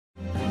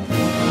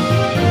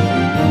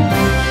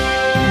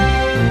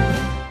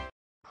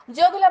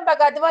జోగులాంబ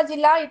గద్వాల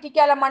జిల్లా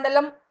ఇటిక్యాల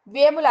మండలం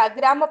వేముల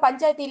గ్రామ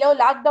పంచాయతీలో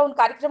లాక్డౌన్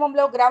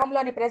కార్యక్రమంలో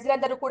గ్రామంలోని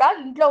ప్రజలందరూ కూడా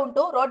ఇంట్లో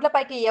ఉంటూ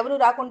రోడ్లపైకి ఎవరూ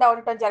రాకుండా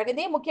ఉండటం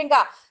జరిగింది. ముఖ్యంగా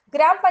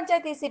గ్రామ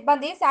పంచాయతీ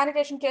సిబ్బంది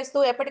శానిటేషన్ చేస్తూ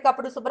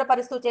ఎప్పటికప్పుడు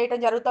శుభ్రపరుస్తూ చేయడం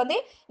జరుగుతోంది.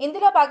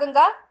 ఇందులో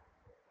భాగంగా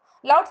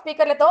లౌడ్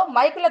స్పీకర్లతో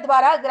మైకుల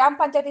ద్వారా గ్రామ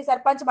పంచాయతీ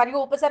సర్పంచ్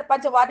మరియు ఉప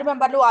సర్పంచ్ వార్డు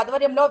మెంబర్లు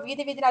ఆధ్వర్యంలో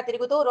వీధి వీధిన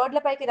తిరుగుతూ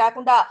రోడ్లపైకి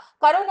రాకుండా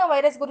కరోనా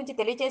వైరస్ గురించి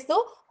తెలియజేస్తూ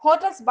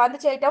హోటల్స్ బంద్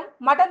చేయటం,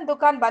 మటన్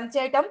దుకాన్ బంద్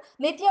చేయటం,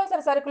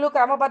 నిత్యావసర సరుకులు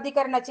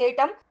క్రమబద్ధీకరణ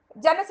చేయటం,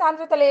 జన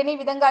సాంద్రత లేని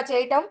విధంగా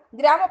చేయటం,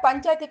 గ్రామ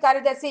పంచాయతీ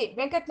కార్యదర్శి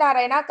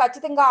వెంకటనారాయణ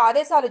ఖచ్చితంగా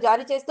ఆదేశాలు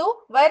జారీ చేస్తూ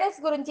వైరస్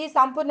గురించి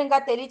సంపూర్ణంగా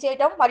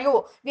తెలియజేయటం మరియు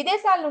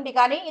విదేశాల నుండి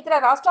కానీ ఇతర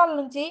రాష్ట్రాల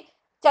నుంచి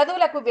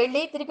చదువులకు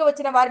వెళ్లి తిరిగి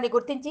వచ్చిన వారిని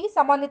గుర్తించి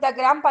సంబంధిత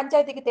గ్రామ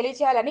పంచాయతీకి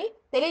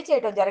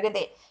తెలియచేయడం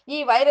జరిగింది. ఈ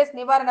వైరస్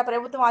నివారణ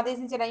ప్రభుత్వం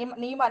ఆదేశించిన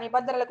నియమ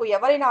నిబంధనలకు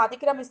ఎవరైనా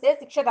అతిక్రమిస్తే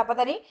శిక్ష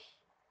తప్పదని,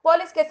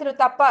 పోలీస్ కేసులు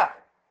తప్ప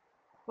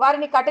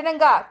వారిని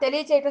కఠినంగా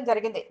తెలియచేయడం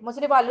జరిగింది.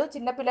 ముసలివాళ్లు,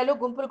 చిన్నపిల్లలు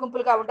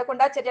గుంపులుగా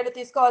ఉండకుండా చర్యలు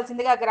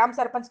తీసుకోవాల్సిందిగా గ్రామ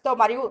సర్పంచ్తో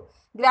మరియు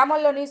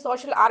గ్రామంలోని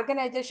సోషల్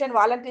ఆర్గనైజేషన్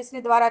వాలంటీర్స్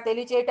ద్వారా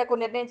తెలియజేయటకు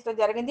నిర్ణయించడం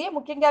జరిగింది.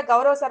 ముఖ్యంగా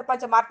గౌరవ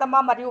సర్పంచ్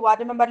మార్తమ్మ మరియు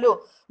వార్డు మెంబర్లు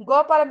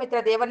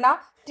గోపాలమిత్ర దేవన్న,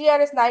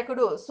 టీఆర్ఎస్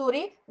నాయకుడు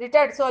సూరి,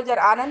 రిటైర్డ్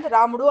సోల్జర్ ఆనంద్,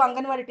 రాముడు,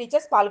 అంగన్వాడీ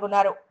టీచర్స్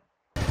పాల్గొన్నారు.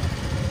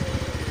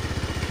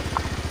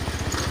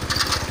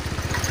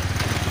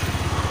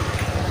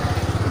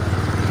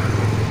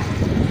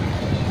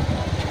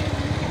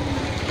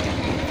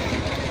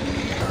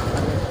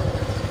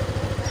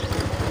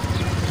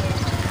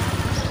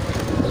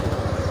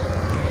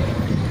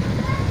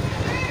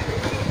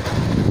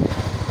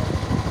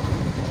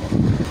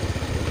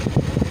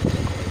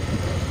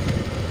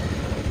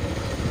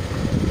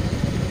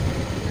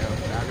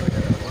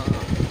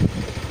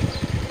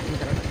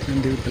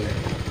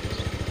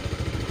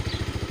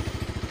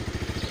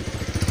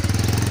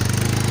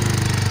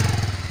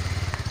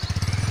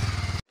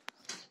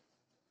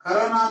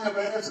 కరోనా అనే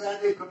వైరస్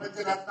వ్యాధి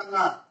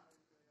ప్రపంచవ్యాప్తంగా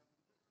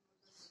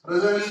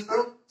ప్రజలిస్తూ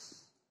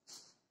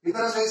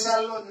ఇతర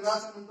దేశాల్లో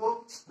నివాసం ఉంటూ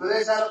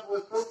ప్రదేశాలకు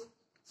వస్తూ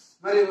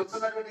మరి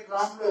వస్తున్నటువంటి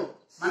క్రమంలో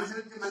మనిషి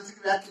నుంచి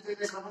మనిషికి వ్యాప్తి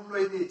చెందే క్రమంలో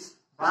ఇది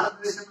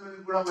భారతదేశంలో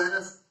కూడా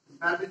వైరస్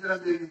వ్యాపించడం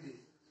జరిగింది.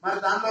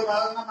 మరి దానిలో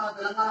భాగంగా మన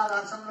తెలంగాణ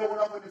రాష్ట్రంలో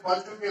కూడా కొన్ని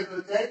పాజిటివ్ కేసులు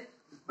వచ్చాయి.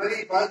 మరి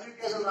ఈ పాజిటివ్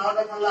కేసులు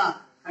రావడం వల్ల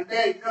అంటే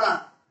ఇక్కడ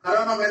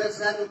కరోనా వైరస్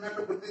వ్యాధి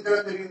ఉన్నట్టు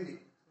గుర్తించడం జరిగింది.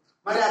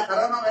 మరి ఆ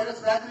కరోనా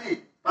వైరస్ వ్యాధిని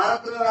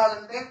భారత్లో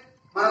రావాలంటే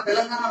మన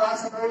తెలంగాణ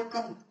రాష్ట్ర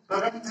ప్రభుత్వం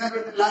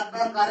ప్రకటించినటువంటి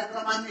లాక్డౌన్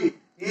కార్యక్రమాన్ని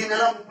ఈ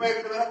నెల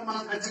 31 వరకు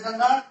మనం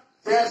ఖచ్చితంగా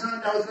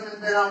చేయాల్సిన అవసరం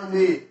ఎంతైనా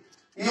ఉంది.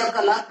 ఈ యొక్క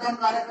లాక్డౌన్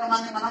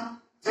కార్యక్రమాన్ని మనం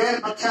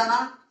చేయని పక్షాన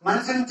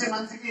మనిషి నుంచి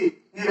మనిషికి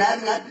ఈ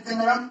వ్యాధి వ్యాప్తి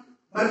చెందడం,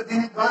 మరి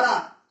దీని ద్వారా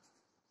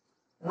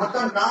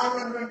మొత్తం గ్రామంలో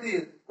ఉన్నటువంటి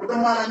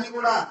కుటుంబాలన్నీ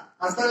కూడా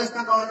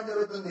అస్తవ్యస్తం కావడం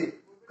జరుగుతుంది.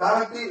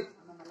 కాబట్టి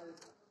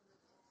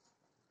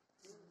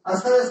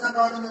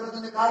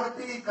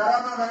ఈ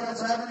కరోనా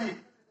వైరస్ వ్యాధిని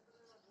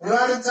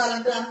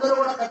నివారించాలంటే అందరూ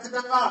కూడా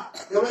ఖచ్చితంగా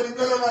ఎవరి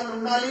ఇంట్లో వాళ్ళు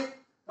ఉండాలి.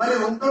 మరి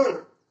ఉంటూ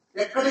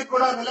ఎక్కడికి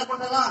కూడా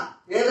వెళ్లకుండా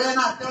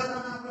ఏదైనా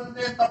అత్యవసరమైన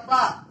ఉంటే తప్ప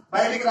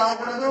బయటికి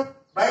రాకూడదు.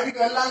 బయటికి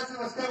వెళ్లాల్సి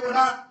వస్తే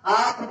కూడా ఆ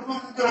కుటుంబం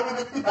నుంచి ఒక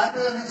వ్యక్తి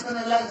బాధ్యత తీసుకుని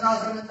వెళ్లాల్సిన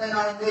అవసరం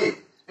ఎంతైనా ఉంది.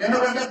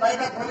 ఎందుకంటే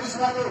బయట పోలీసు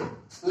వాళ్ళు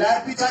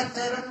లాఠీ చార్జ్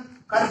చేయడం,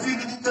 కర్ఫ్యూ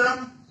విధించడం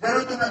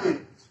జరుగుతున్నది.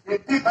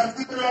 ఎట్టి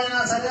పరిస్థితుల్లో అయినా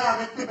సరే ఆ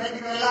వ్యక్తి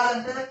బయటికి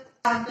వెళ్లాలంటే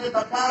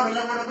తప్ప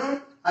వెళ్ళకూడదు.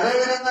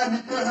 అదేవిధంగా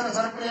నిత్యావసర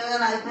సరుకులు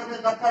ఏదైనా అయిపోతే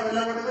తప్ప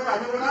వెళ్ళకూడదు.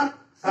 అది కూడా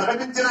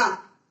ప్రకటించిన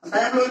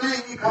టైంలోనే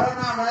ఈ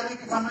కరోనా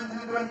వ్యాధికి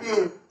సంబంధించినటువంటి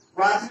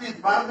వాటిని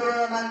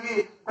పాల్గొనడానికి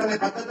కొన్ని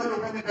పద్ధతులు,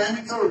 కొన్ని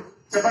టైమింగ్స్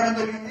చెప్పడం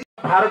జరిగింది.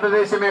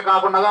 భారతదేశమే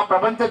కాకుండా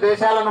ప్రపంచ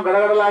దేశాలను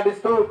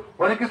గడగడలాడిస్తూ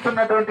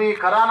వణికిస్తున్నటువంటి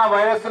కరోనా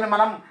వైరస్ ని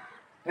మనం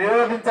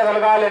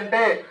నిరోధించగలగాలి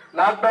అంటే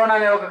లాక్డౌన్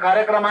అనే ఒక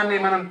కార్యక్రమాన్ని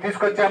మనం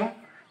తీసుకొచ్చాము.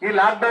 ఈ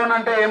లాక్డౌన్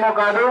అంటే ఏమో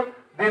కాదు,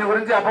 దీని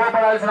గురించి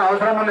అపోహపడాల్సిన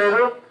అవసరం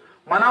లేదు.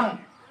 మనం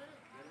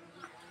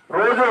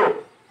రోజు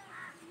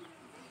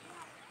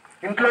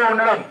ఇంట్లో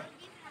ఉండడం,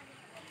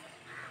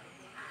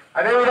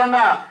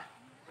 అదేవిధంగా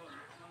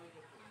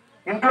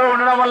ఇంట్లో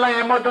ఉండడం వల్ల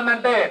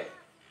ఏమవుతుందంటే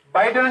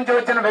బయట నుంచి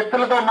వచ్చిన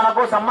వ్యక్తులతో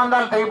మనకు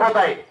సంబంధాలు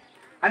తెగిపోతాయి.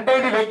 అంటే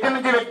ఇది వ్యక్తి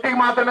నుంచి వ్యక్తికి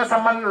మాత్రమే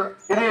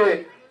ఇది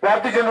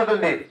వ్యాప్తి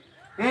చెందుతుంది.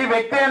 ఈ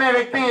వ్యక్తి అనే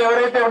వ్యక్తి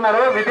ఎవరైతే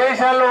ఉన్నారో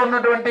విదేశాల్లో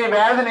ఉన్నటువంటి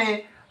వ్యాధిని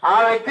ఆ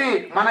వ్యక్తి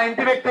మన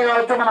ఇంటి వ్యక్తి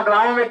కావచ్చు, మన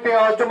గ్రామం వ్యక్తి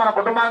కావచ్చు, మన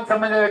కుటుంబానికి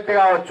సంబంధించిన వ్యక్తి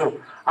కావచ్చు,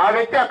 ఆ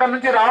వ్యక్తి అక్కడి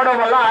నుంచి రావడం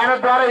వల్ల ఆయన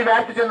ద్వారా ఈ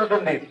వ్యాప్తి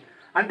చెందుతుంది.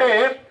 అంటే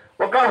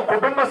ఒక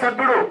కుటుంబ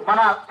సభ్యుడు, మన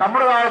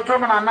తమ్ముడు కావచ్చు,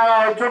 మన అన్న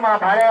కావచ్చు, మన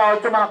భార్య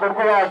కావచ్చు, మన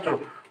కొడుకు కావచ్చు,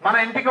 మన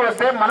ఇంటికి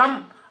వస్తే మనం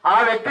ఆ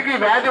వ్యక్తికి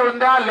వ్యాధి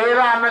ఉందా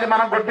లేదా అన్నది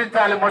మనం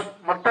గుర్తించాలి.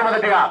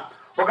 మొట్టమొదటిగా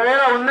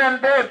ఒకవేళ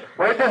ఉందంటే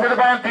వైద్య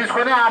సదుపాయం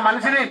తీసుకొని ఆ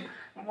మనిషిని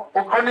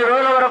కొన్ని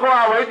రోజుల వరకు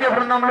ఆ వైద్య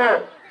బృందంలో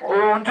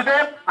ఉంచితే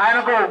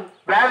ఆయనకు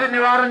వ్యాధి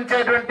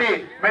నివారించేటువంటి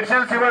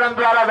మెడిసిన్స్ ఇవ్వడం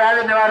ద్వారా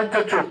వ్యాధి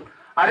నివారించవచ్చు.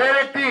 అదే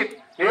వ్యక్తి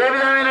ఏ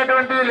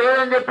విధమైనటువంటిది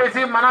లేదని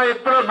చెప్పేసి మన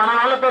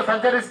వాళ్ళతో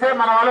సంచరిస్తే,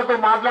 మన వాళ్ళతో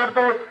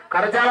మాట్లాడుతూ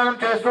కరచాలనం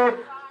చేస్తూ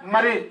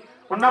మరి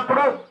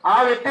ఉన్నప్పుడు ఆ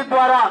వ్యక్తి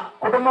ద్వారా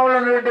కుటుంబంలో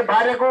ఉన్నటువంటి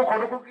భార్యకు,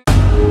 కొడుకుకి